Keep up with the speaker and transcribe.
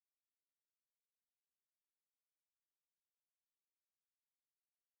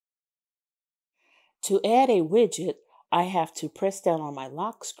To add a widget, I have to press down on my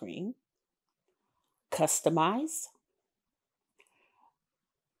lock screen, Customize,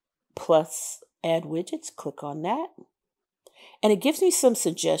 plus Add Widgets, click on that. And it gives me some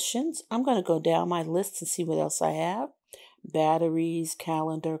suggestions. I'm going to go down my list and see what else I have. Batteries,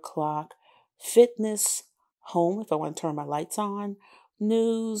 calendar, clock, fitness, home if I want to turn my lights on,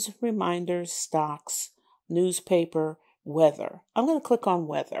 news, reminders, stocks, newspaper, weather. I'm going to click on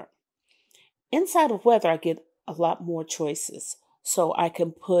weather. Inside of weather, I get a lot more choices. So I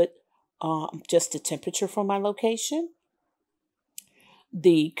can put just the temperature for my location,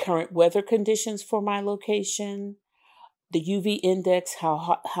 the current weather conditions for my location, the UV index, how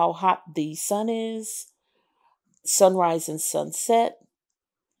hot the sun is, sunrise and sunset,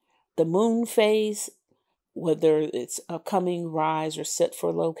 the moon phase, whether it's a coming, rise, or set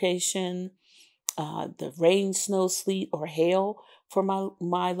for location, the rain, snow, sleet, or hail for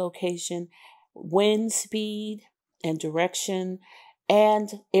my location, wind speed and direction,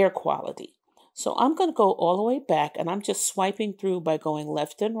 and air quality. So I'm going to go all the way back, and I'm just swiping through by going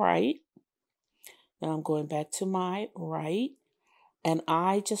left and right. Now I'm going back to my right, and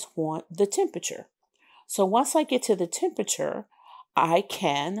I just want the temperature. So once I get to the temperature, I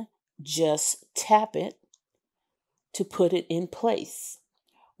can just tap it to put it in place.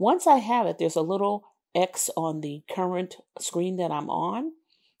 Once I have it, there's a little X on the current screen that I'm on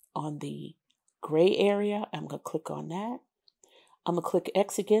the gray area. I'm going to click on that. I'm going to click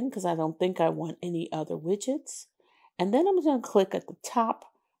X again because I don't think I want any other widgets. And then I'm going to click at the top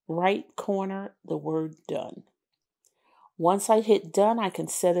right corner the word done. Once I hit done, I can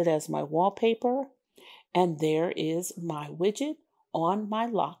set it as my wallpaper, and there is my widget on my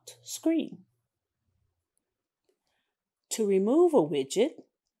locked screen. To remove a widget,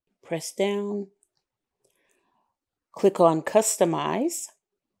 press down, click on Customize,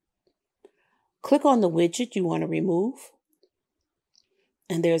 click on the widget you want to remove,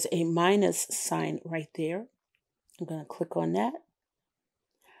 and there's a minus sign right there. I'm going to click on that.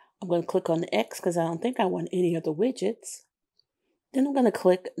 I'm going to click on the X because I don't think I want any other widgets. Then I'm going to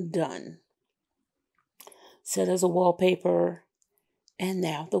click Done. Set as a wallpaper, and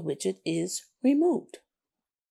now the widget is removed.